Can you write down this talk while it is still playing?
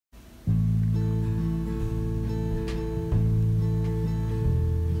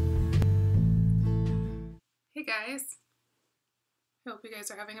Hey guys, I hope you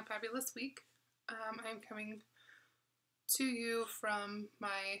guys are having a fabulous week. I'm coming to you from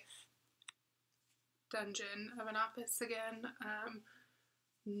my dungeon of an office again.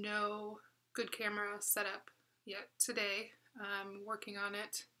 No good camera set up yet today. I'm working on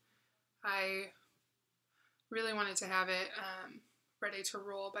it. I really wanted to have it ready to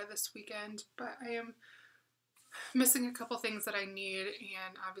roll by this weekend, but I am missing a couple things that I need,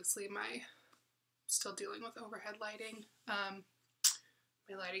 and obviously still dealing with overhead lighting.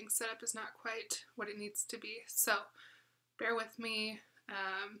 My lighting setup is not quite what it needs to be, so bear with me.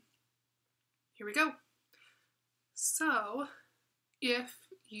 Here we go. So, if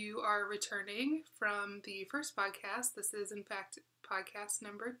you are returning from the first podcast, this is in fact podcast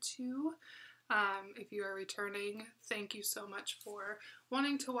number 2. If you are returning, thank you so much for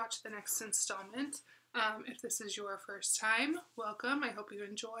wanting to watch the next installment. If this is your first time, welcome. I hope you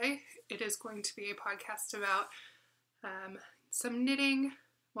enjoy. It is going to be a podcast about some knitting,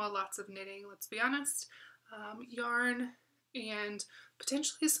 well, lots of knitting, let's be honest, yarn, and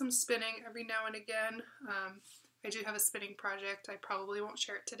potentially some spinning every now and again. I do have a spinning project. I probably won't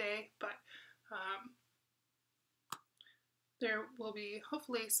share it today, but there will be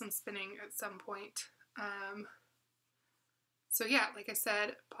hopefully some spinning at some point. So yeah, like I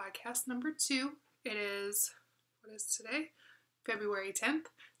said, podcast number 2. It is, what is today? February 10th,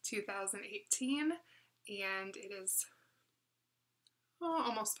 2018, and it is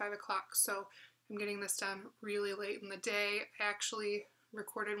almost 5 o'clock, so I'm getting this done really late in the day. I actually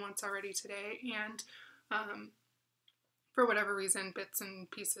recorded once already today, and for whatever reason, bits and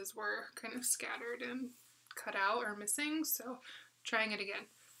pieces were kind of scattered and cut out or missing, so trying it again.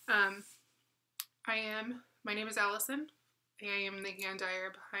 My name is Allison. I am the hand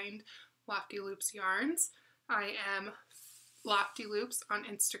dyer behind LoftyLoops Yarns. I am LoftyLoops on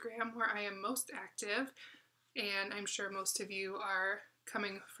Instagram, where I am most active, and I'm sure most of you are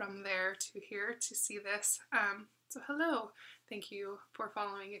coming from there to here to see this. So hello, thank you for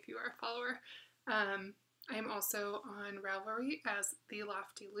following if you are a follower. I am also on Ravelry as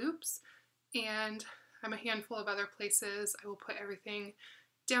theLoftyLoops, and I'm a handful of other places. I will put everything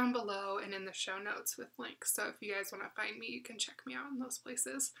down below and in the show notes with links, so if you guys want to find me, you can check me out in those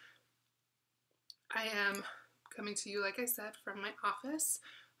places. I am coming to you, like I said, from my office.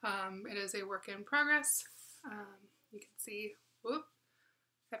 It is a work in progress. You can see,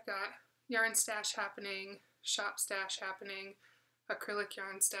 I've got yarn stash happening, shop stash happening, acrylic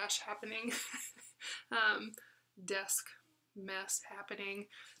yarn stash happening, desk mess happening.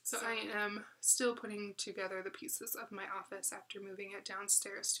 So I am still putting together the pieces of my office after moving it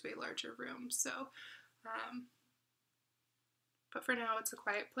downstairs to a larger room. So, but for now it's a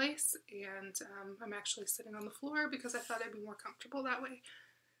quiet place, and I'm actually sitting on the floor because I thought I'd be more comfortable that way.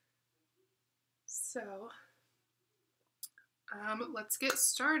 So, let's get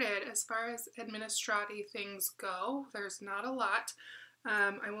started. As far as administrative things go, there's not a lot.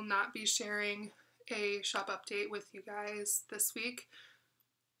 I will not be sharing a shop update with you guys this week.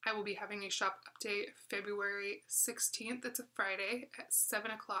 I will be having a shop update February 16th. It's a Friday at 7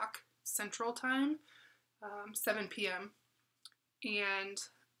 o'clock Central Time, 7 p.m. And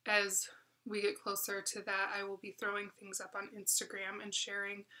as we get closer to that, I will be throwing things up on Instagram and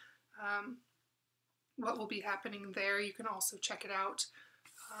sharing what will be happening there. You can also check it out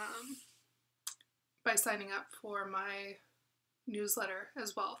by signing up for my newsletter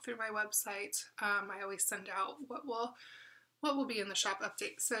as well through my website. I always send out what will be in the shop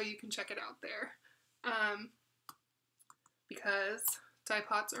update, so you can check it out there. Because dye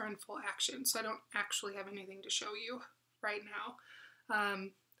pots are in full action, so I don't actually have anything to show you right now.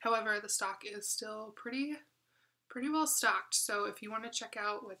 However, the stock is still pretty well stocked, so if you want to check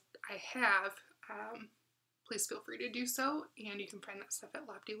out what I have, please feel free to do so, and you can find that stuff at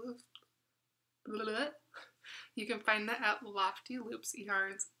LoftyLoops. You can find that at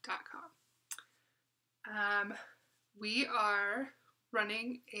LoftyLoopsYarns.com. We are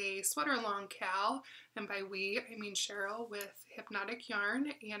running a Sweater-a-Long KAL, and by we, I mean Cheryl with Hypnotic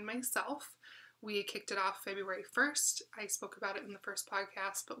Yarn and myself. We kicked it off February 1st. I spoke about it in the first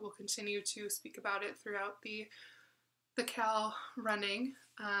podcast, but we'll continue to speak about it throughout the KAL running.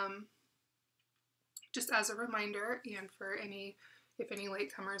 Just as a reminder, and for if any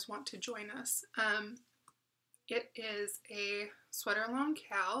latecomers want to join us. It is a Sweater-a-Long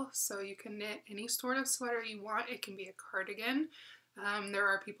KAL, so you can knit any sort of sweater you want. It can be a cardigan. There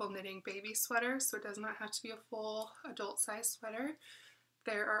are people knitting baby sweaters, so it does not have to be a full adult-size sweater.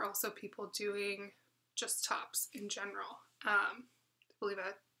 There are also people doing just tops in general. I believe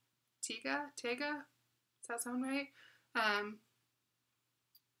a Tega? Does that sound right?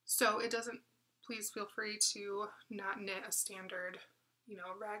 So it doesn't please feel free to not knit a standard, you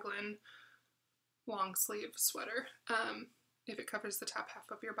know, raglan long sleeve sweater. If it covers the top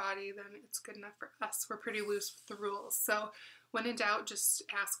half of your body, then it's good enough for us. We're pretty loose with the rules. So when in doubt, just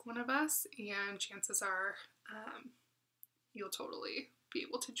ask one of us, and chances are you'll totally be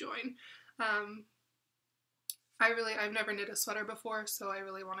able to join. I've never knit a sweater before, so I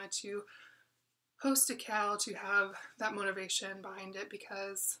really wanted to host a KAL to have that motivation behind it,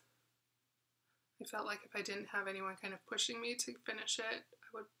 because I felt like if I didn't have anyone kind of pushing me to finish it, I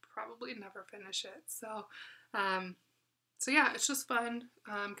would probably never finish it. So yeah, it's just fun.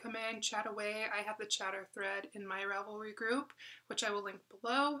 Come in, chat away. I have the chatter thread in my Ravelry group, which I will link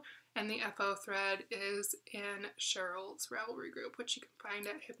below, and the FO thread is in Cheryl's Ravelry group, which you can find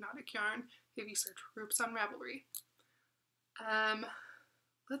at Hypnotic Yarn if you search groups on Ravelry.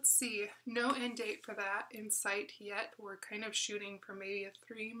 Let's see, no end date for that in sight yet. We're kind of shooting for maybe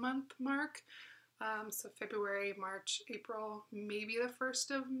a 3-month mark. So February, March, April, maybe the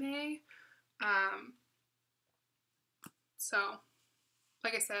 1st of May. So,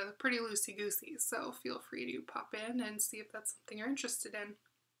 like I said, pretty loosey-goosey, so feel free to pop in and see if that's something you're interested in.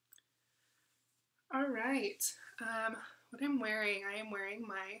 Alright, what I'm wearing, I am wearing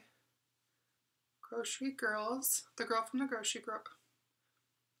my Grocery Girls, the girl from the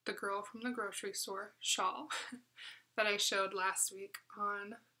grocery store shawl that I showed last week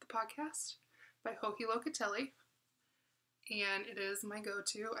on the podcast by Hohi Locatelli. And it is my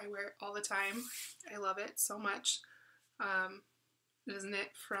go-to. I wear it all the time. I love it so much. It is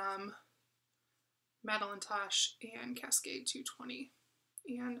knit from Madeline Tosh and Cascade 220.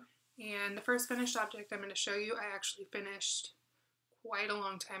 And the first finished object I'm going to show you, I actually finished quite a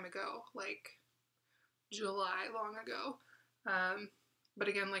long time ago, like July long ago. But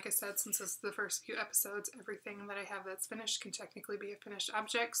again, like I said, since this is the first few episodes, everything that I have that's finished can technically be a finished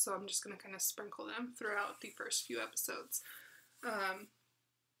object, so I'm just going to kind of sprinkle them throughout the first few episodes.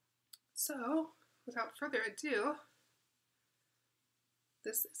 So, without further ado,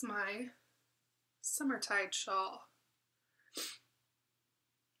 this is my Summertide shawl.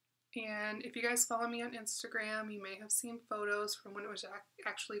 And if you guys follow me on Instagram, you may have seen photos from when it was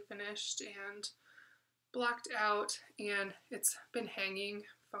actually finished and blocked out, and it's been hanging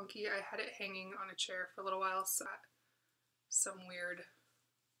funky. I had it hanging on a chair for a little while, so some weird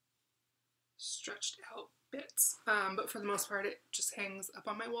stretched out bits. But for the most part, it just hangs up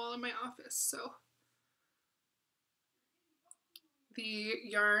on my wall in my office. So the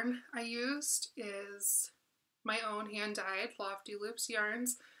yarn I used is my own hand-dyed LoftyLoops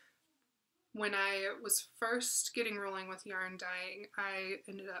yarns. When I was first getting rolling with yarn dyeing, I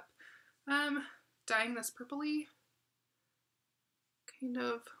ended up dyeing this purpley, kind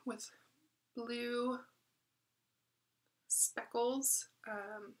of with blue speckles,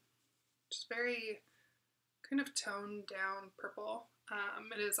 just very kind of toned down purple.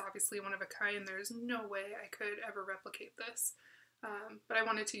 It is obviously one of a kind. There's no way I could ever replicate this, but I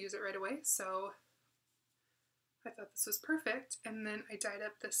wanted to use it right away, so I thought this was perfect. And then I dyed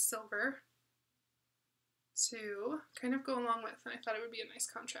up this silver to kind of go along with, and I thought it would be a nice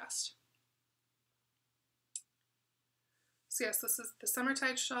contrast. So yes, this is the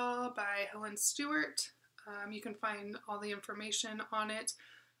Summertide shawl by Helen Stewart. You can find all the information on it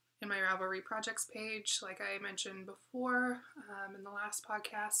in my Ravelry projects page. Like I mentioned before in the last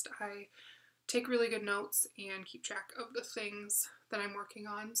podcast, I take really good notes and keep track of the things that I'm working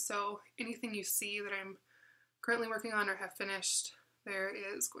on. So anything you see that I'm currently working on or have finished, there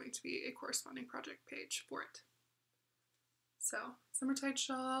is going to be a corresponding project page for it. So, Summertide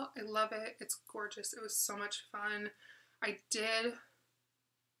shawl, I love it. It's gorgeous. It was so much fun. I did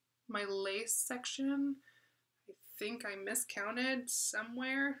my lace section. I think I miscounted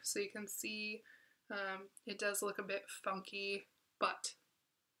somewhere, so you can see it does look a bit funky, but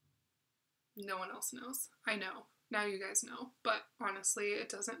no one else knows. I know. Now you guys know, but honestly, it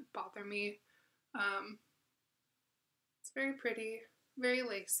doesn't bother me. It's very pretty, very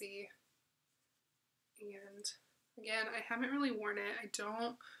lacy, and again, I haven't really worn it. I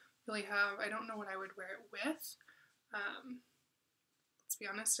don't know what I would wear it with. Let's be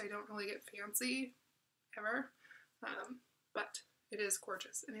honest, I don't really get fancy ever, but it is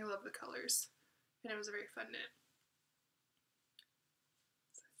gorgeous, and I love the colors, and it was a very fun knit.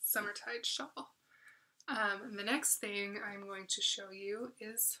 Summertide shawl. And the next thing I'm going to show you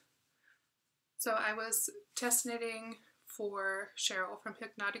is, so I was test knitting for Cheryl from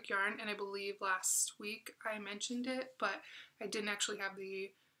Hypnotic Yarn, and I believe last week I mentioned it, but I didn't actually have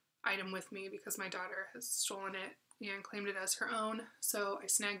the item with me because my daughter has stolen it and claimed it as her own, so I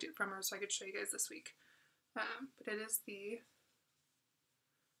snagged it from her so I could show you guys this week. But it is the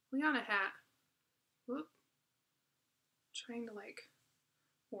Lianna hat. Whoop. Trying to like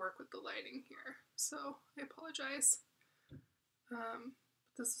work with the lighting here, so I apologize.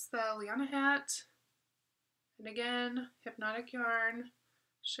 This is the Lianna hat, and again, Hypnotic yarn.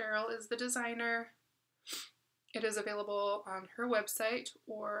 Cheryl is the designer. It is available on her website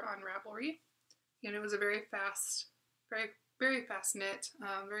or on Ravelry, and it was a very fast, very fast knit,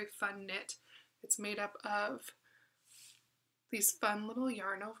 very fun knit. It's made up of these fun little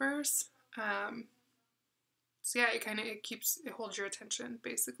yarn overs. So yeah, it holds your attention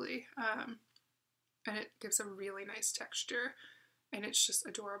basically, and it gives a really nice texture, and it's just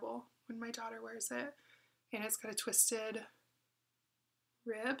adorable when my daughter wears it. And it's got a twisted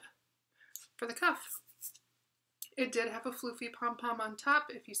rib for the cuff. It did have a floofy pom-pom on top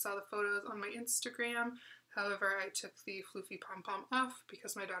if you saw the photos on my Instagram. However, I took the floofy pom-pom off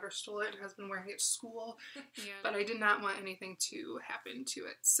because my daughter stole it and has been wearing it to school, but I did not want anything to happen to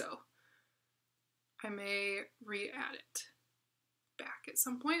it, so I may re-add it back at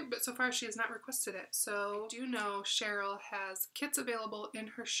some point, but so far she has not requested it. So I do know Cheryl has kits available in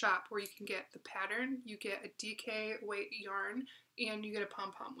her shop where you can get the pattern, you get a DK weight yarn, and you get a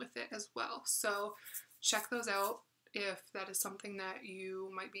pom-pom with it as well. So check those out if that is something that you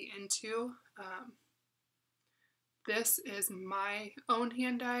might be into. This is my own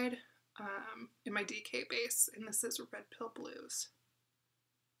hand-dyed in my DK base, and this is Red Pill Blues.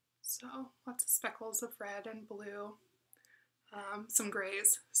 So lots of speckles of red and blue, some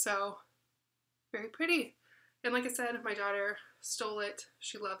grays, so very pretty. And like I said, my daughter stole it.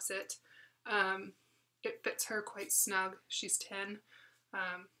 She loves it. It fits her quite snug. She's 10.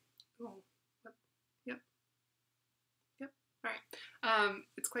 Yep. All right.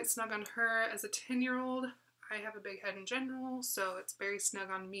 It's quite snug on her as a 10-year-old. I have a big head in general, so it's very snug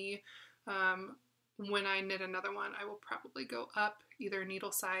on me. When I knit another one, I will probably go up either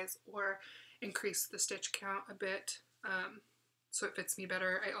needle size or increase the stitch count a bit, so it fits me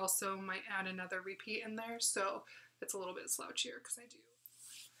better. I also might add another repeat in there, so it's a little bit slouchier because I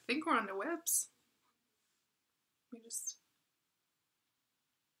think we're on to whips. Let me just...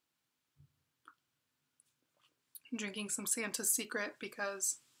 I'm drinking some Santa's Secret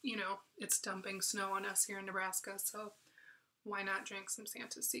because, you know, it's dumping snow on us here in Nebraska, so why not drink some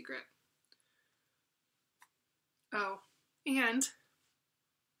Santa's Secret? Oh, and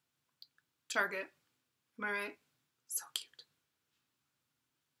Target. Am I right? So cute.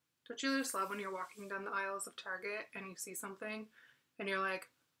 Don't you just love when you're walking down the aisles of Target and you see something and you're like,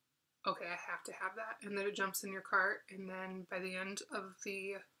 okay, I have to have that, and then it jumps in your cart, and then by the end of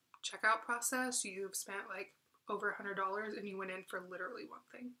the checkout process, you've spent like over $100 and you went in for literally one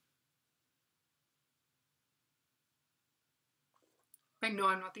thing. I know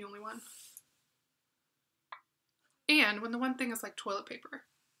I'm not the only one. And when the one thing is like toilet paper.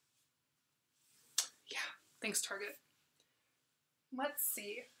 Yeah, thanks Target. Let's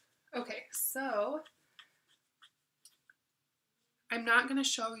see. Okay, so I'm not going to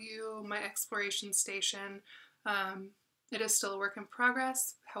show you my exploration station. It is still a work in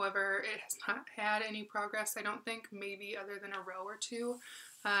progress. However, it has not had any progress, I don't think, maybe other than a row or two.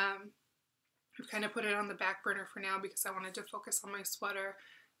 I've kind of put it on the back burner for now because I wanted to focus on my sweater,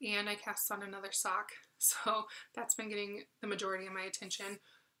 and I cast on another sock, so that's been getting the majority of my attention.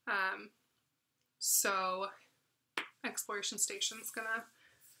 So exploration station's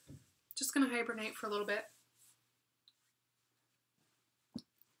just gonna hibernate for a little bit.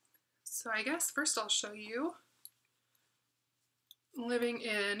 So I guess first I'll show you living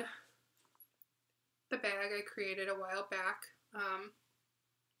in the bag I created a while back. I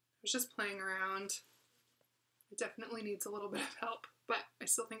was just playing around. It definitely needs a little bit of help, but I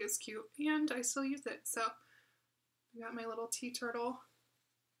still think it's cute and I still use it. So I got my little tea turtle.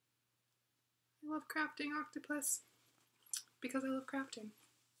 I love crafting octopus because I love crafting.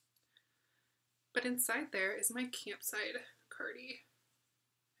 But inside there is my Campside Cardi.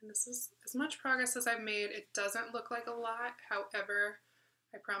 And this is as much progress as I've made. It doesn't look like a lot. However,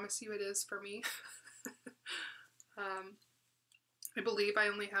 I promise you it is for me. I believe I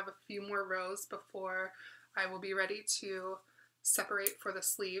only have a few more rows before I will be ready to separate for the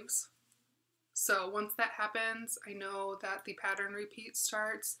sleeves. So once that happens, I know that the pattern repeat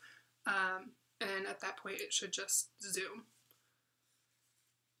starts, and at that point it should just zoom.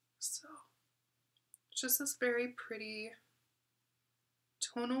 So it's just this very pretty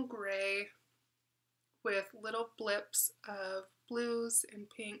tonal gray with little blips of blues and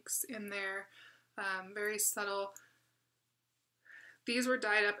pinks in there, very subtle. These were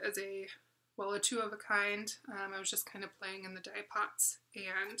dyed up as a two of a kind. I was just kind of playing in the dye pots,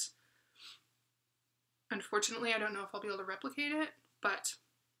 and unfortunately I don't know if I'll be able to replicate it, but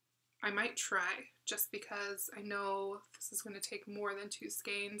I might try just because I know this is going to take more than 2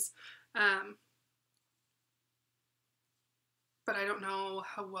 skeins. But I don't know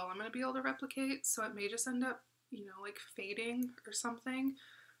how well I'm going to be able to replicate, so it may just end up, you know, like fading or something.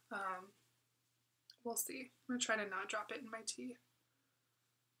 We'll see. I'm going to try to not drop it in my tea.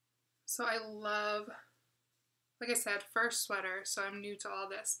 So I love, like I said, first sweater, so I'm new to all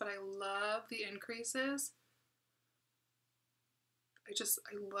this, but I love the increases. I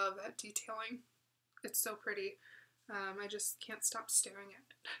love that detailing. It's so pretty. I just can't stop staring at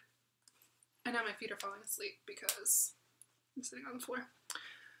it. And now my feet are falling asleep because I'm sitting on the floor.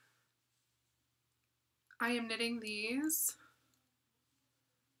 I am knitting these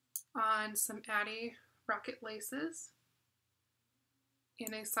on some Addy Rocket laces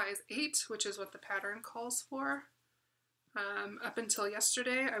in a size 8, which is what the pattern calls for. Up until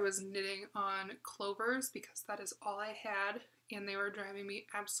yesterday, I was knitting on clovers because that is all I had, and they were driving me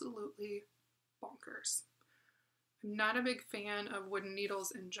absolutely bonkers. I'm not a big fan of wooden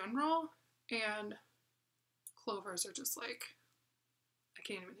needles in general, and clovers are just like, I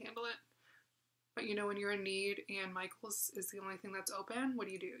can't even handle it. But you know, when you're in need and Michael's is the only thing that's open, what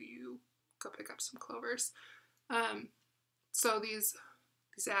do? You go pick up some clovers. So these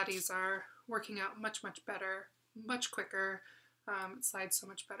Addies are working out much, much better, much quicker. It slides so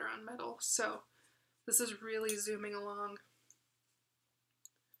much better on metal. So this is really zooming along.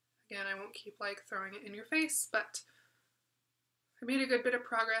 Again, I won't keep like throwing it in your face, but I made a good bit of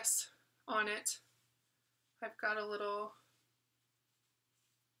progress on it. I've got a little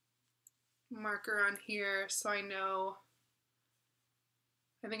marker on here so I know.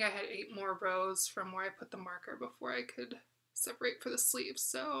 I think I had 8 more rows from where I put the marker before I could separate for the sleeves,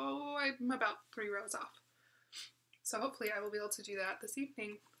 so I'm about 3 rows off. So hopefully I will be able to do that this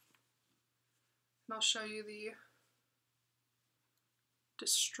evening. And I'll show you the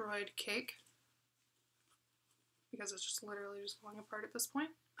destroyed cake because it's just literally just falling apart at this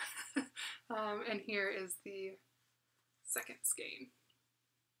point. And here is the second skein.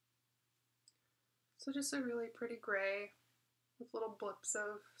 So just a really pretty gray with little blips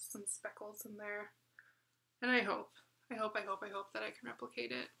of some speckles in there. And I hope that I can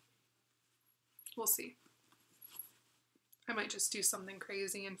replicate it. We'll see. I might just do something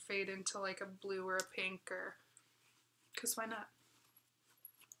crazy and fade into like a blue or a pink, or, because why not?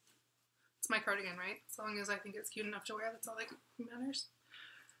 It's my cardigan, right? As long as I think it's cute enough to wear, that's all that matters.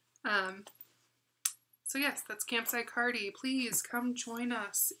 So yes, that's Campside Cardi. Please come join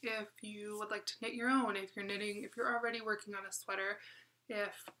us if you would like to knit your own, if you're knitting, if you're already working on a sweater,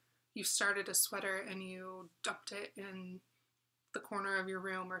 if you started a sweater and you dumped it in the corner of your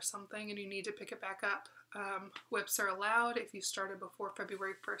room or something and you need to pick it back up. Whips are allowed. If you started before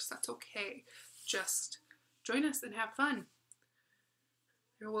February 1st, that's okay. Just join us and have fun.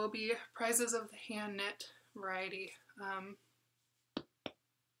 There will be prizes of the hand knit variety,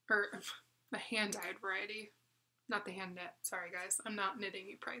 or the hand dyed variety, not the hand knit. Sorry guys, I'm not knitting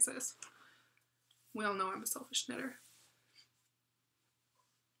you prizes. We all know I'm a selfish knitter.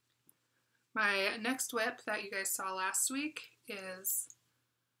 My next whip that you guys saw last week is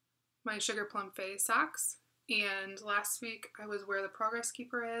my Sugar Plum Fay socks, and last week I was where the Progress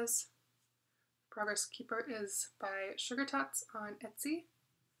Keeper is. Progress Keeper is by SugarTots on Etsy.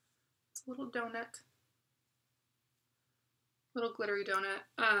 It's a little donut, little glittery donut.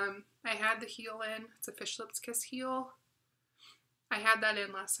 I had the heel in. It's a Fish Lips Kiss heel. I had that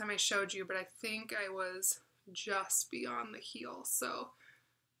in last time I showed you, but I think I was just beyond the heel, so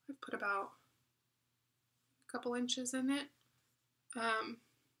I've put about a couple inches in it.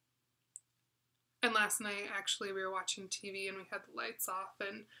 And last night, actually, we were watching TV and we had the lights off,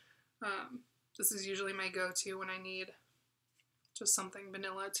 and this is usually my go-to when I need just something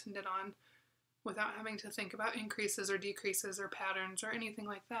vanilla to knit on without having to think about increases or decreases or patterns or anything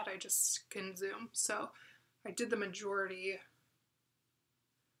like that. I just can zoom. So I did the majority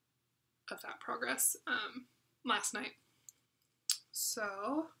of that progress last night.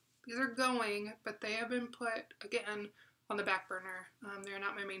 So these are going, but they have been put, again, on the back burner. They're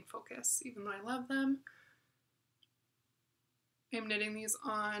not my main focus, even though I love them. I'm knitting these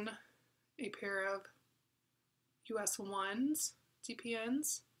on a pair of US 1s,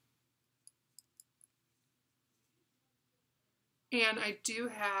 DPNs. And I do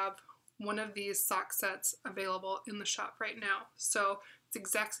have one of these sock sets available in the shop right now. So it's the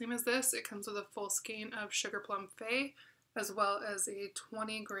exact same as this. It comes with a full skein of Sugar Plum Fay, as well as a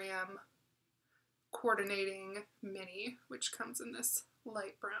 20-gram coordinating mini, which comes in this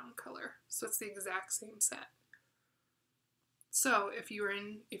light brown color. So it's the exact same set. So if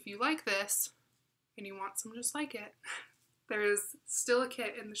you like this and you want some just like it, There is still a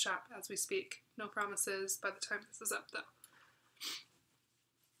kit in the shop as we speak. No promises by the time this is up though.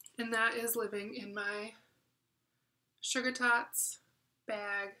 And that is living in my SugarTots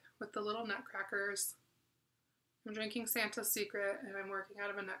bag with the little nutcrackers. I'm drinking Santa's Secret and I'm working out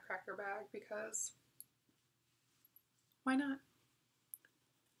of a nutcracker bag because why not?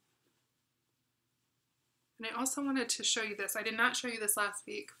 And I also wanted to show you this. I did not show you this last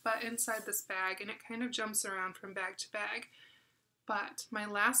week, but inside this bag, and it kind of jumps around from bag to bag, but my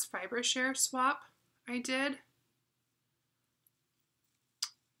last fiber share swap I did,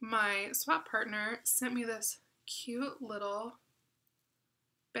 my swap partner sent me this cute little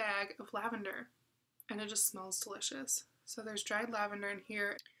bag of lavender, and it just smells delicious. So there's dried lavender in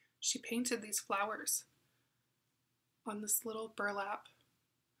here. She painted these flowers on this little burlap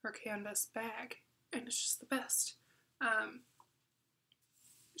or canvas bag, and it's just the best.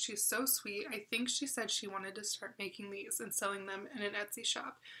 She's so sweet. I think she said she wanted to start making these and selling them in an Etsy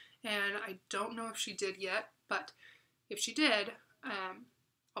shop, and I don't know if she did yet, but if she did,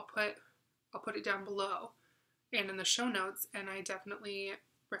 I'll put it down below and in the show notes, and I definitely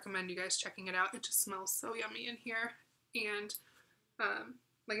recommend you guys checking it out. It just smells so yummy in here, and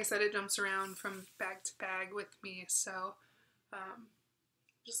like I said, it jumps around from bag to bag with me, so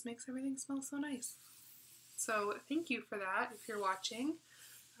just makes everything smell so nice. So thank you for that if you're watching.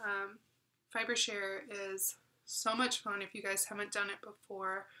 Fiber share is so much fun if you guys haven't done it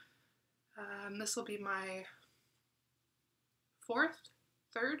before. This will be my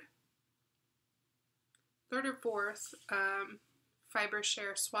third or fourth fiber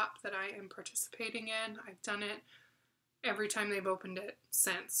share swap that I am participating in. I've done it every time they've opened it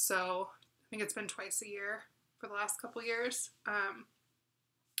since, so I think it's been twice a year for the last couple years.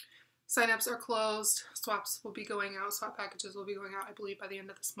 Sign-ups are closed. Swaps will be going out. Swap packages will be going out, I believe, by the end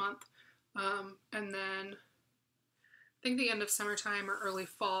of this month. And then I think the end of summertime or early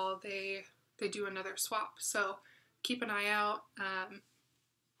fall, they do another swap. So keep an eye out.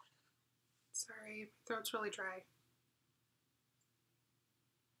 Sorry, my throat's really dry.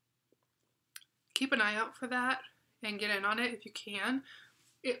 Keep an eye out for that and get in on it if you can.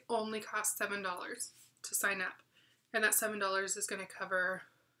 It only costs $7 to sign up. And that $7 is going to cover...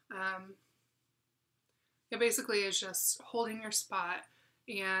 it basically is just holding your spot,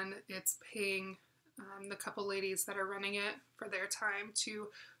 and it's paying the couple ladies that are running it for their time to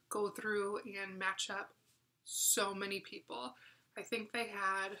go through and match up so many people. I think they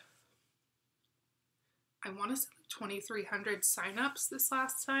had, I want to say 2,300 signups this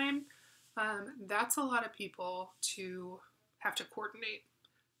last time. That's a lot of people to have to coordinate.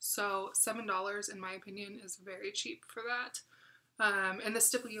 So $7, in my opinion, is very cheap for that. And the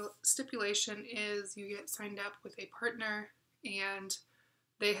stipulation is you get signed up with a partner and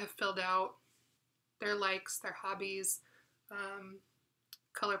they have filled out their likes, their hobbies,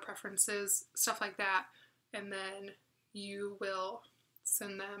 color preferences, stuff like that. And then you will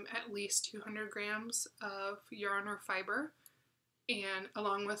send them at least 200 grams of yarn or fiber, and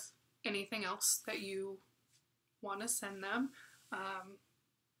along with anything else that you want to send them.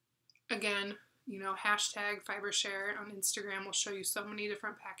 Again, you know, hashtag fibershare on Instagram will show you so many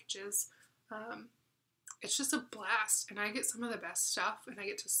different packages. It's just a blast, and I get some of the best stuff, and I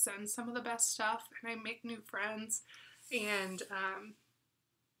get to send some of the best stuff, and I make new friends, and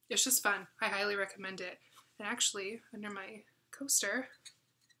it's just fun. I highly recommend it. And actually, under my coaster,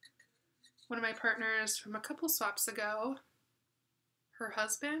 one of my partners from a couple swaps ago, her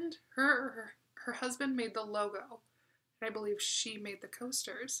husband made the logo. I believe she made the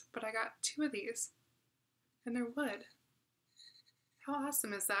coasters, but I got 2 of these, and they're wood. How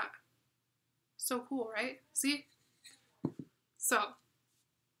awesome is that? So cool, right? See? So,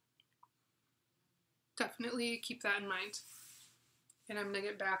 definitely keep that in mind. And I'm going to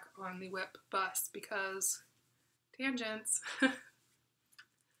get back on the whip bus because tangents.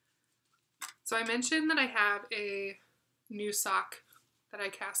 So I mentioned that I have a new sock that I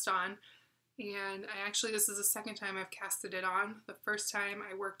cast on. And this is the second time I've casted it on. The first time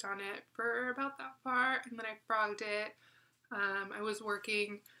I worked on it for about that far, and then I frogged it. I was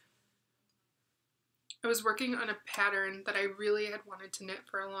working on a pattern that I really had wanted to knit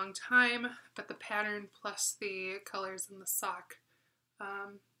for a long time, but the pattern plus the colors in the sock,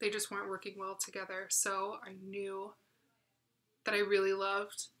 they just weren't working well together. So I knew that I really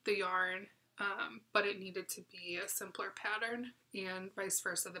loved the yarn, but it needed to be a simpler pattern, and vice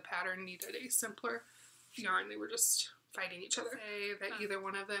versa. The pattern needed a simpler yarn. They were just fighting each other. Say that either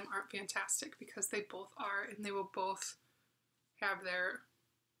one of them aren't fantastic, because they both are, and they will both have their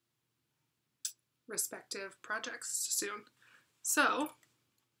respective projects soon. So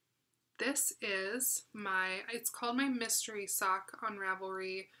this is it's called my mystery sock on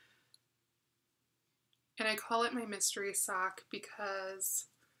Ravelry. And I call it my mystery sock because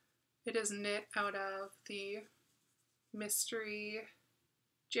it is knit out of the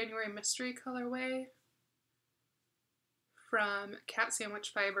January Mystery colorway from Cat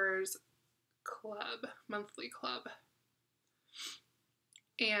Sandwich Fibers monthly club.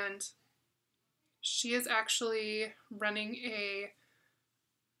 And she is actually running a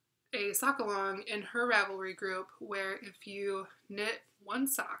sock along in her Ravelry group where if you knit one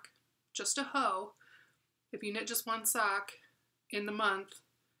sock, just a hoe, if you knit just one sock in the month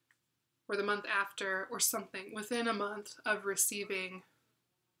or the month after or something within a month of receiving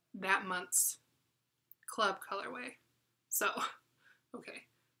that month's club colorway. So, okay,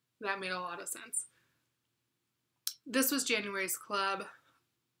 that made a lot of sense. This was January's club,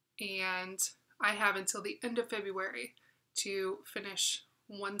 and I have until the end of February to finish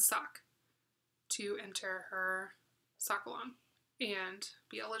one sock to enter her sock along and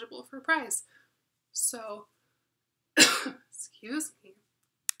be eligible for a prize. So, excuse me.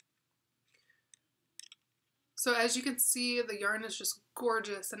 So as you can see, the yarn is just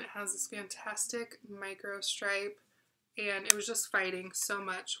gorgeous and it has this fantastic micro stripe, and it was just fighting so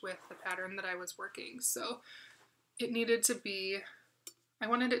much with the pattern that I was working. So it needed to be, I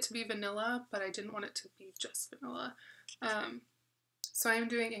wanted it to be vanilla, but I didn't want it to be just vanilla. So I'm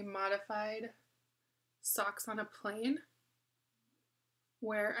doing a modified socks on a plain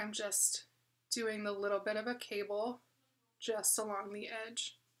where I'm just doing the little bit of a cable just along the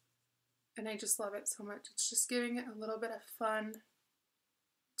edge. And I just love it so much. It's just giving it a little bit of fun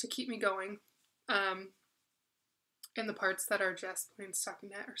to keep me going. And the parts that are just plain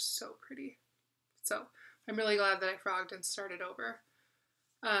stockinette are so pretty. So I'm really glad that I frogged and started over.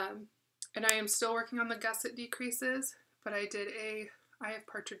 And I am still working on the gusset decreases, but I did a Eye of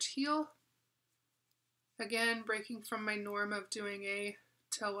Partridge heel. Again, breaking from my norm of doing a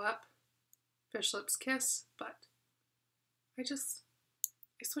toe up fish lips kiss, but I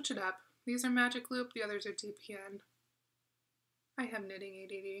switch it up. These are magic loop, the others are DPN. I have knitting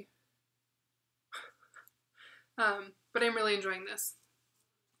ADD. But I'm really enjoying this.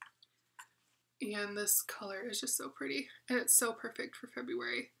 And this color is just so pretty, and it's so perfect for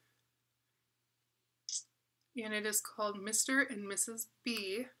February. And it is called Mr. and Mrs.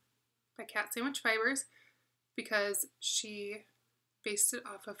 B by Cat Sandwich Fibers because she based it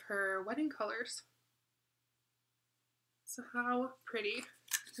off of her wedding colors. So how pretty.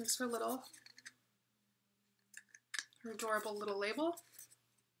 Here's her adorable little label.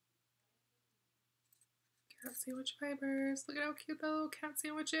 Cat Sandwich Fibers. Look at how cute the little cat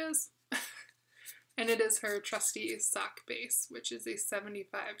sandwich is. And it is her trusty sock base, which is a 75-25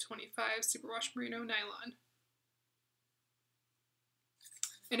 superwash merino nylon.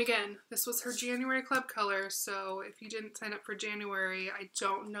 And again, this was her January club color, so if you didn't sign up for January, I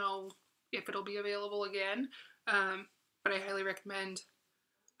don't know if it'll be available again, but I highly recommend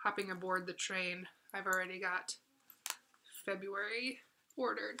hopping aboard the train. I've already got February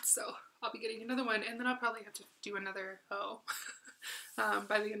ordered, so I'll be getting another one, and then I'll probably have to do another hoe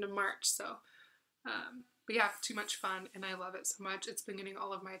by the end of March. So, but yeah, too much fun, and I love it so much. It's been getting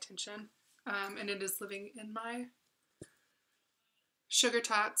all of my attention, and it is living in my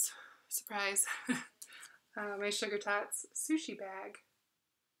SugarTots, surprise, my SugarTots sushi bag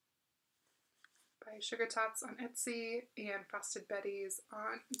by SugarTots on Etsy and Frosted Betties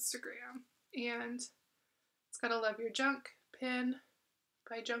on Instagram. And it's got a Love Your Junk pin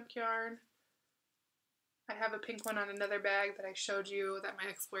by Junk Yarn. I have a pink one on another bag that I showed you that my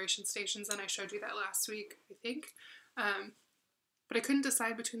exploration station's in. I showed you that last week, I think. But I couldn't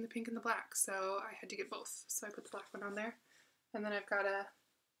decide between the pink and the black, so I had to get both. So I put the black one on there. And then I've got a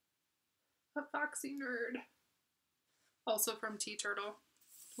Foxy Nerd, also from Tea Turtle,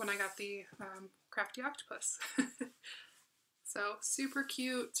 when I got the Crafty Octopus. So super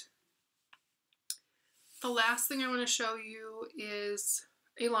cute. The last thing I want to show you is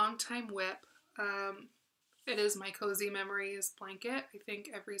a Longtime Whip. It is my Cozy Memories blanket. I think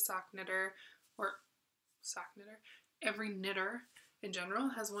every every knitter in general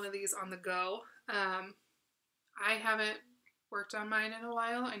has one of these on the go. I haven't worked on mine in a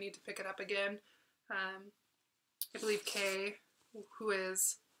while. I need to pick it up again. I believe Kay, who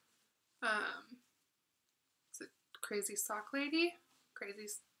is it Crazy Sock Lady?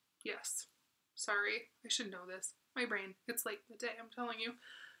 Yes. Sorry, I should know this. My brain, it's late in the day, I'm telling you.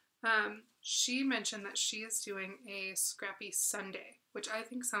 She mentioned that she is doing a Scrappy Sunday, which I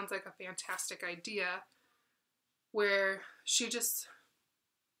think sounds like a fantastic idea, where she just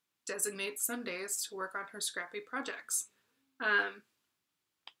designates Sundays to work on her scrappy projects.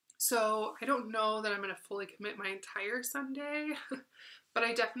 So I don't know that I'm going to fully commit my entire Sunday, but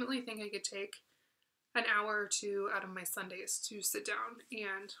I definitely think I could take an hour or two out of my Sundays to sit down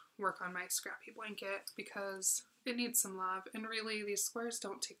and work on my scrappy blanket because it needs some love, and really these squares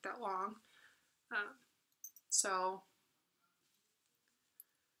don't take that long. So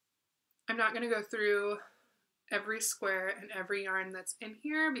I'm not going to go through every square and every yarn that's in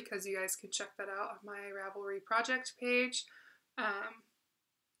here because you guys can check that out on my Ravelry project page.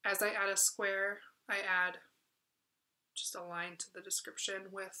 As I add a square, I add just a line to the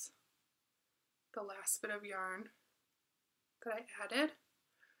description with the last bit of yarn that I added.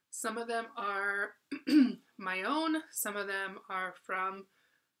 Some of them are my own, some of them are from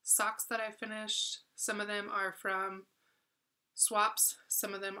socks that I finished, some of them are from swaps,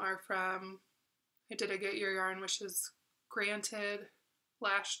 some of them are from I Did a Get Your Yarn Wishes Granted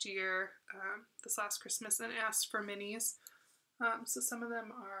last year, this last Christmas, and asked for minis. So some of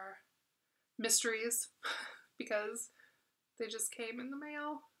them are mysteries because they just came in the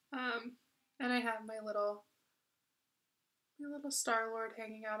mail. And I have my little Star-Lord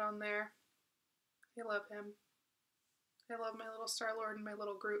hanging out on there. I love him. I love my little Star-Lord and my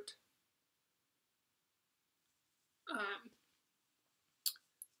little Groot.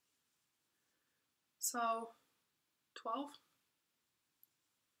 So 12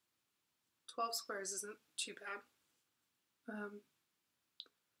 squares isn't too bad.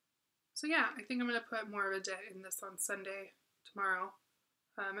 So yeah, I think I'm going to put more of a dent in this on Sunday, tomorrow.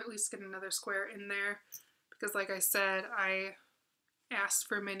 At least get another square in there because like I said, I asked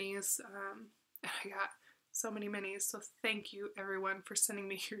for minis and I got so many minis, so thank you everyone for sending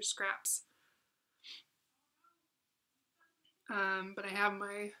me your scraps. But I have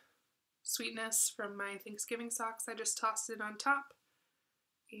my sweetness from my Thanksgiving socks. I just tossed it on top,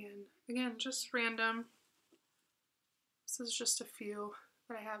 and again, just random. This is just a few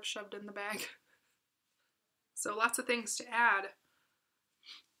that I have shoved in the bag. So lots of things to add.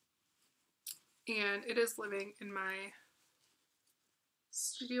 And it is living in my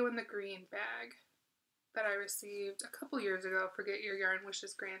Studio in the Green bag that I received a couple years ago for Get Your Yarn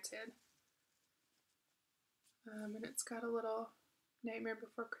Wishes Granted. And it's got a little Nightmare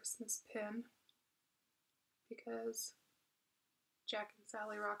Before Christmas pin because Jack and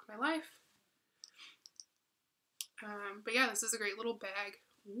Sally rock my life. But yeah, this is a great little bag.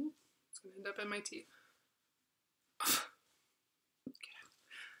 Ooh, it's going to end up in my tea.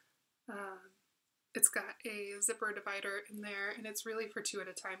 It's got a zipper divider in there, and it's really for 2 at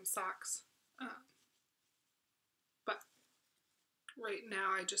a time socks. But right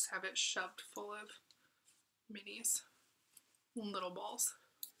now I just have it shoved full of minis, little balls.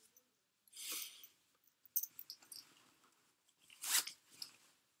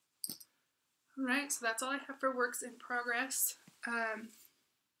 Alright, so that's all I have for works in progress.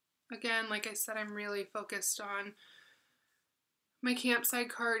 Again, like I said, I'm really focused on my Campside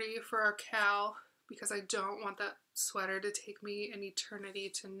Cardi for our KAL because I don't want that sweater to take me an eternity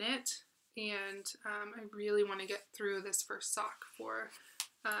to knit, and I really want to get through this first sock for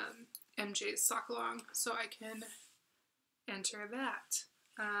MJ's sock along so I can enter that.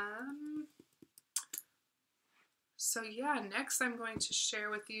 So yeah, next I'm going to share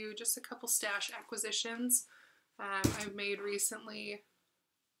with you just a couple stash acquisitions I've made recently.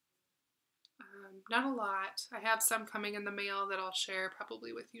 Not a lot. I have some coming in the mail that I'll share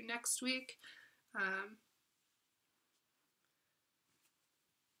probably with you next week. But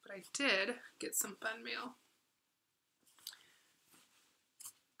I did get some fun mail.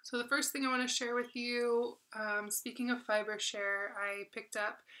 So the first thing I want to share with you, speaking of fiber share, I picked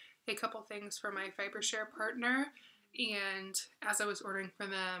up a couple things for my fiber share partner, and as I was ordering for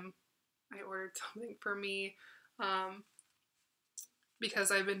them, I ordered something for me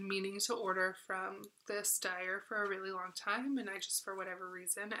because I've been meaning to order from this dyer for a really long time, and I just, for whatever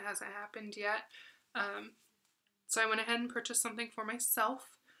reason, it hasn't happened yet. So I went ahead and purchased something for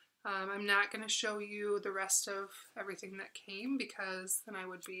myself. I'm not going to show you the rest of everything that came because then I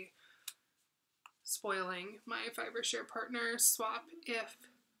would be spoiling my fiber share partner swap if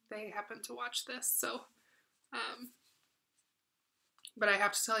they happen to watch this. So, but I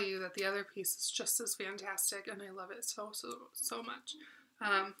have to tell you that the other piece is just as fantastic and I love it so much.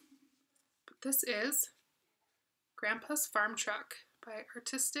 But this is Grandpa's Farm Truck by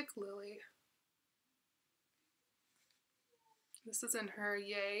Artistic Lilly. This is in her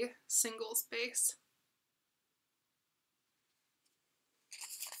Yay singles base.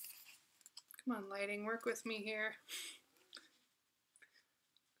 Come on, lighting, work with me here.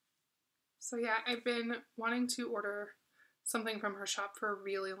 So yeah, I've been wanting to order something from her shop for a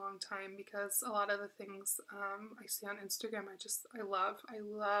really long time, because a lot of the things I see on Instagram, I love. I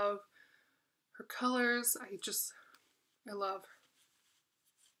love her colors.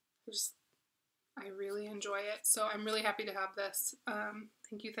 I really enjoy it. So I'm really happy to have this.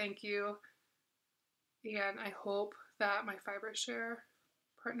 Thank you. And I hope that my fiber share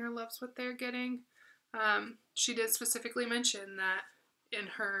partner loves what they're getting. She did specifically mention that in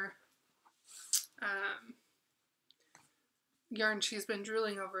her yarn she's been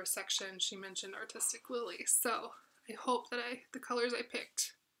drooling over section, she mentioned Artistic Lily. So I hope that the colors I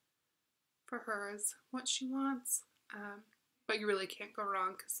picked for her is what she wants. But you really can't go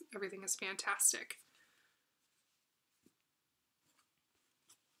wrong because everything is fantastic.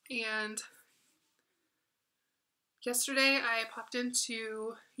 And yesterday I popped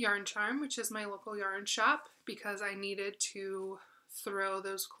into Yarn Charm, which is my local yarn shop, because I needed to throw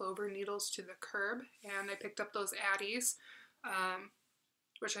those clover needles to the curb, and I picked up those Addies,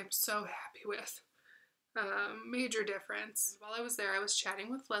 which I'm so happy with. Major difference. While I was there, I was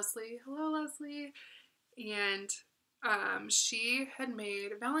chatting with Leslie. Hello, Leslie. And she had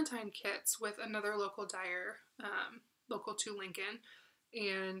made Valentine kits with another local dyer, local to Lincoln.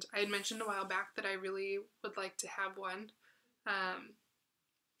 And I had mentioned a while back that I really would like to have one.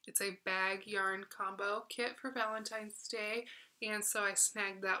 It's a bag yarn combo kit for Valentine's Day, and so I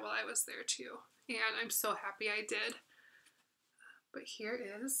snagged that while I was there too. And I'm so happy I did. But here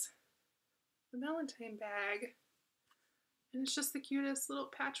is the Valentine bag. And it's just the cutest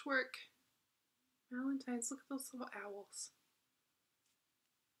little patchwork Valentines. Look at those little owls.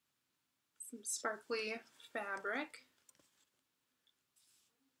 Some sparkly fabric.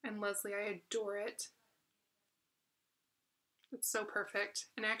 And Leslie, I adore it. It's so perfect.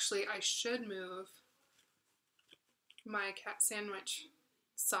 And actually, I should move my cat sandwich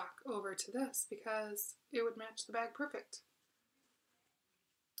sock over to this because it would match the bag perfect.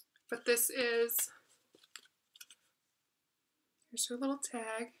 But this is, here's her little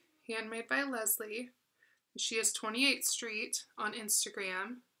tag, handmade by Leslie. She is 28th Street on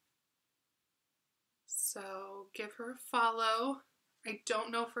Instagram. So give her a follow. I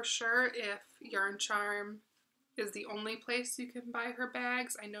don't know for sure if Yarn Charm is the only place you can buy her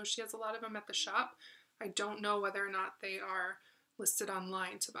bags. I know she has a lot of them at the shop. I don't know whether or not they are listed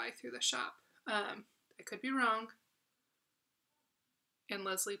online to buy through the shop. I could be wrong. And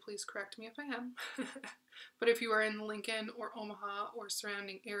Leslie, please correct me if I am. But if you are in Lincoln or Omaha or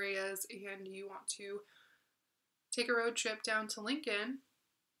surrounding areas and you want to take a road trip down to Lincoln,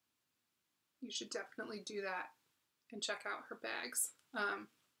 you should definitely do that and check out her bags.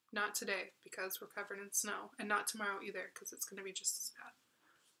 Not today because we're covered in snow, and not tomorrow either because it's going to be just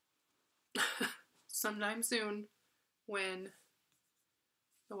as bad. Sometime soon when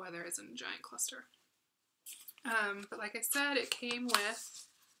the weather isn't a giant cluster. But like I said, it came with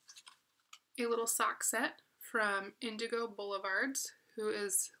a little sock set from Indigo Boulevards, who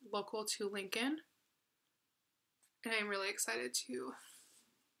is local to Lincoln. And I'm really excited to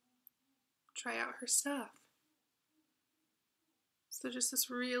try out her stuff. So just this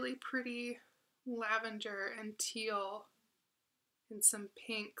really pretty lavender and teal and some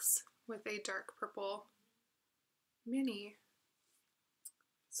pinks with a dark purple mini.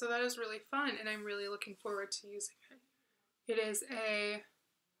 So that is really fun, and I'm really looking forward to using it. It is a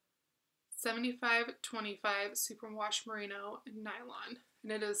 75-25 superwash merino nylon,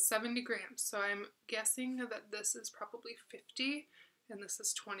 and it is 70 grams. So I'm guessing that this is probably 50 and this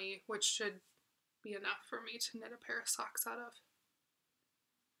is 20, which should be enough for me to knit a pair of socks out of.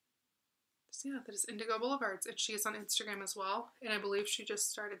 So yeah, that is Indigo Boulevards, and she is on Instagram as well, and I believe she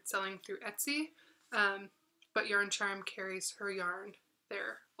just started selling through Etsy, but Yarn Charm carries her yarn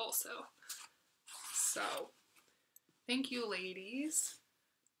there also. So thank you, ladies.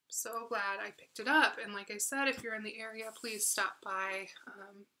 So glad I picked it up, and like I said, if you're in the area, please stop by,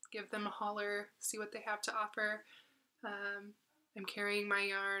 give them a holler, see what they have to offer. I'm carrying my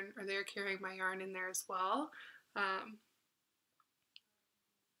yarn, or they're carrying my yarn in there as well.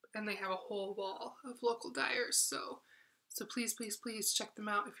 And they have a whole wall of local dyers, so please, please, please check them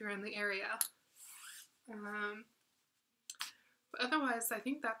out if you're in the area. But otherwise, I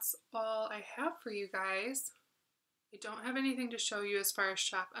think that's all I have for you guys. I don't have anything to show you as far as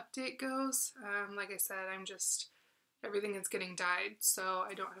shop update goes. Like I said, everything is getting dyed, so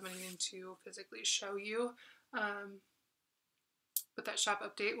I don't have anything to physically show you. But that shop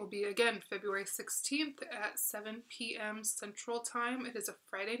update will be, again, February 16th at 7 p.m. Central Time. It is a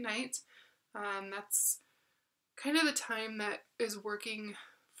Friday night. That's kind of the time that is working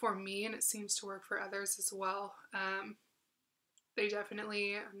for me, and it seems to work for others as well. They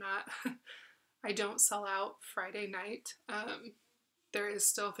definitely are not I don't sell out Friday night. There is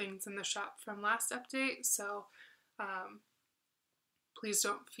still things in the shop from last update, so please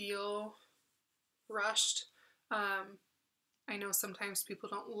don't feel rushed. I know sometimes people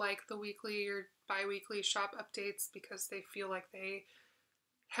don't like the weekly or bi-weekly shop updates because they feel like they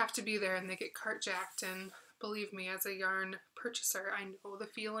have to be there and they get cart-jacked, and believe me, as a yarn purchaser, I know the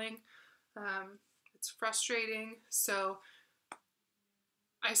feeling. It's frustrating, so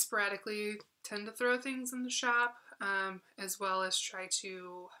I sporadically tend to throw things in the shop, as well as try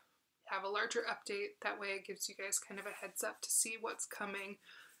to have a larger update. That way it gives you guys kind of a heads up to see what's coming.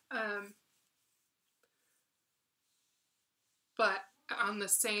 But on the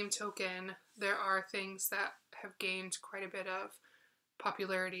same token, there are things that have gained quite a bit of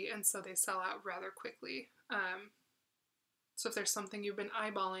popularity, and so they sell out rather quickly. So if there's something you've been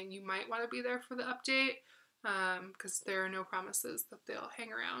eyeballing, you might want to be there for the update, because there are no promises that they'll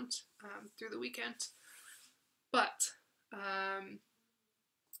hang around through the weekend. But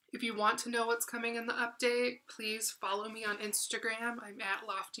if you want to know what's coming in the update, please follow me on Instagram. I'm at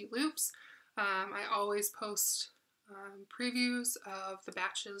LoftyLoops. I always post previews of the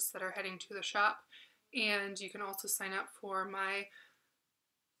batches that are heading to the shop, and you can also sign up for my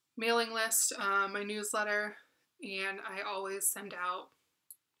mailing list, my newsletter, and I always send out,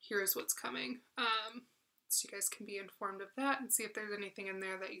 here's what's coming, so you guys can be informed of that and see if there's anything in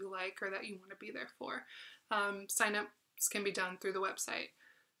there that you like or that you want to be there for. Sign-ups can be done through the website.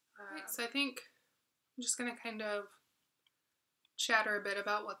 So I think I'm just going to kind of chatter a bit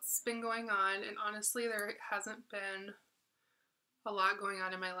about what's been going on, and honestly there hasn't been a lot going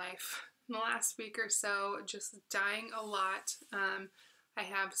on in my life in the last week or so, just dying a lot. I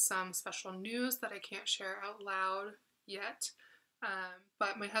have some special news that I can't share out loud yet,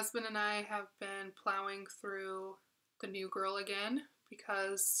 but my husband and I have been plowing through The New Girl again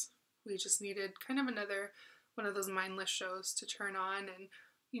because we just needed kind of another one of those mindless shows to turn on, and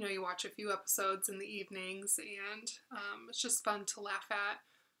you know, you watch a few episodes in the evenings, and it's just fun to laugh at.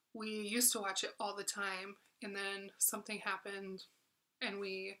 We used to watch it all the time, and then something happened and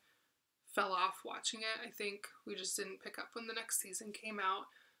we fell off watching it. I think we just didn't pick up when the next season came out,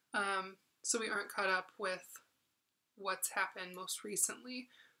 so we aren't caught up with what's happened most recently.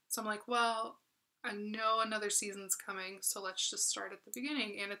 So I'm like, well, I know another season's coming, so let's just start at the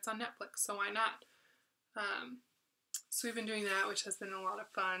beginning, and it's on Netflix, so why not? So we've been doing that, which has been a lot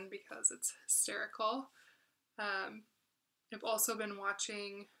of fun because it's hysterical. I've also been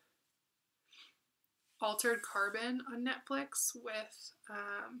watching Altered Carbon on Netflix with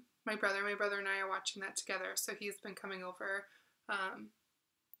my brother. My brother and I are watching that together, so he's been coming over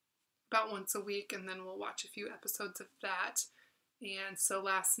about once a week, and then we'll watch a few episodes of that. And so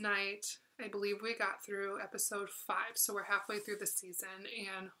last night, I believe we got through episode 5, so we're halfway through the season,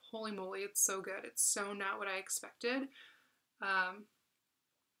 and holy moly, it's so good. It's so not what I expected.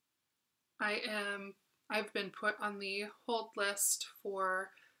 I've been put on the hold list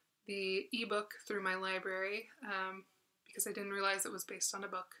for the ebook through my library, because I didn't realize it was based on a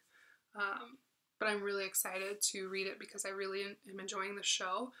book. But I'm really excited to read it because I really am enjoying the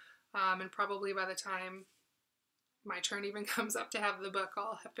show, and probably by the time my turn even comes up to have the book,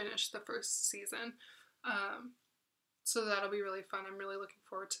 I'll have finished the first season. So that'll be really fun. I'm really looking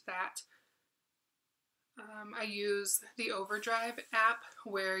forward to that. I use the Overdrive app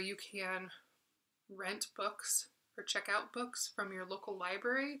where you can rent books or check out books from your local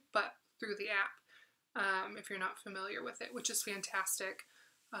library, but through the app, if you're not familiar with it, which is fantastic.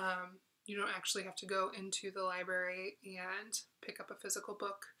 You don't actually have to go into the library and pick up a physical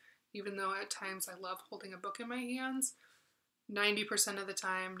book, even though at times I love holding a book in my hands. 90% of the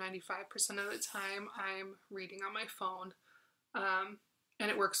time, 95% of the time, I'm reading on my phone. And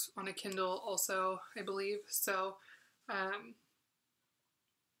it works on a Kindle also, I believe. So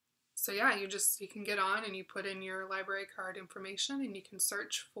yeah, you can get on and you put in your library card information and you can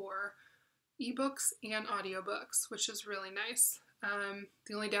search for ebooks and audiobooks, which is really nice.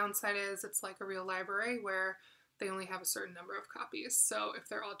 The only downside is it's like a real library where they only have a certain number of copies. So if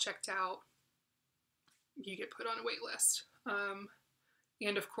they're all checked out, you get put on a wait list.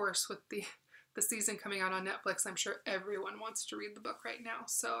 And of course, with the season coming out on Netflix, I'm sure everyone wants to read the book right now.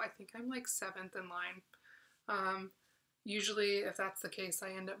 So I think I'm like 7th in line. Usually, if that's the case,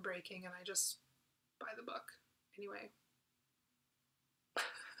 I end up breaking and I just buy the book. Anyway.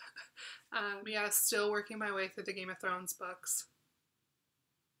 Yeah, still working my way through the Game of Thrones books.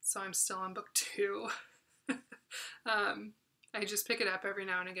 So I'm still on book 2. I just pick it up every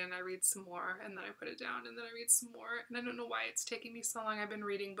now and again. I read some more, and then I put it down, and then I read some more. And I don't know why it's taking me so long. I've been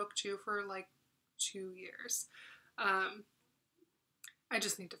reading book 2 for like 2 years. I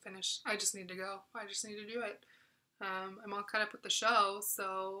just need to finish. I just need to go. I just need to do it. I'm all caught up with the show,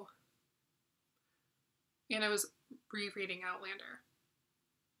 so... And I was rereading Outlander.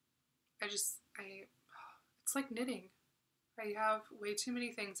 It's like knitting. I have way too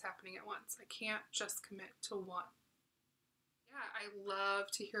many things happening at once. I can't just commit to one. Yeah, I love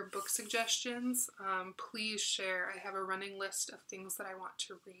to hear book suggestions. Please share. I have a running list of things that I want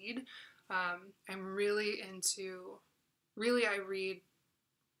to read. I'm really into, I read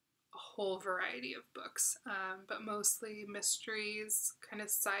a whole variety of books, but mostly mysteries, kind of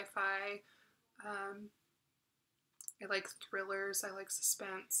sci-fi. I like thrillers, I like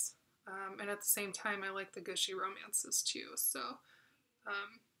suspense, and at the same time I like the gushy romances too, so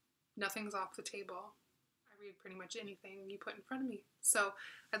nothing's off the table. I read pretty much anything you put in front of me. So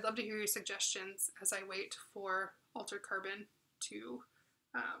I'd love to hear your suggestions as I wait for Altered Carbon to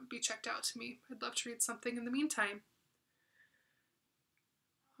be checked out to me. I'd love to read something in the meantime.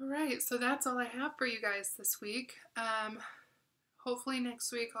 Alright, so that's all I have for you guys this week. Hopefully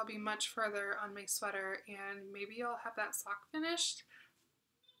next week I'll be much further on my sweater and maybe I'll have that sock finished.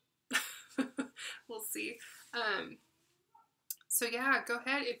 We'll see. So yeah, go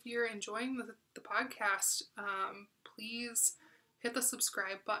ahead if you're enjoying the podcast. Please hit the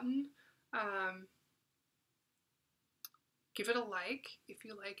subscribe button. Give it a like if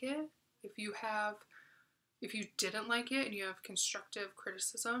you like it. If you didn't like it and you have constructive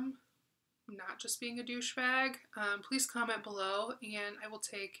criticism, not just being a douchebag, please comment below and I will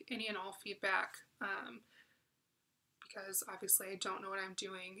take any and all feedback because obviously I don't know what I'm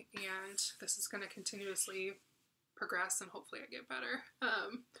doing and this is going to continuously progress and hopefully I get better.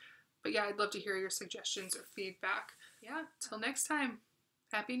 But yeah, I'd love to hear your suggestions or feedback. Yeah, till next time,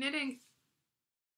 happy knitting!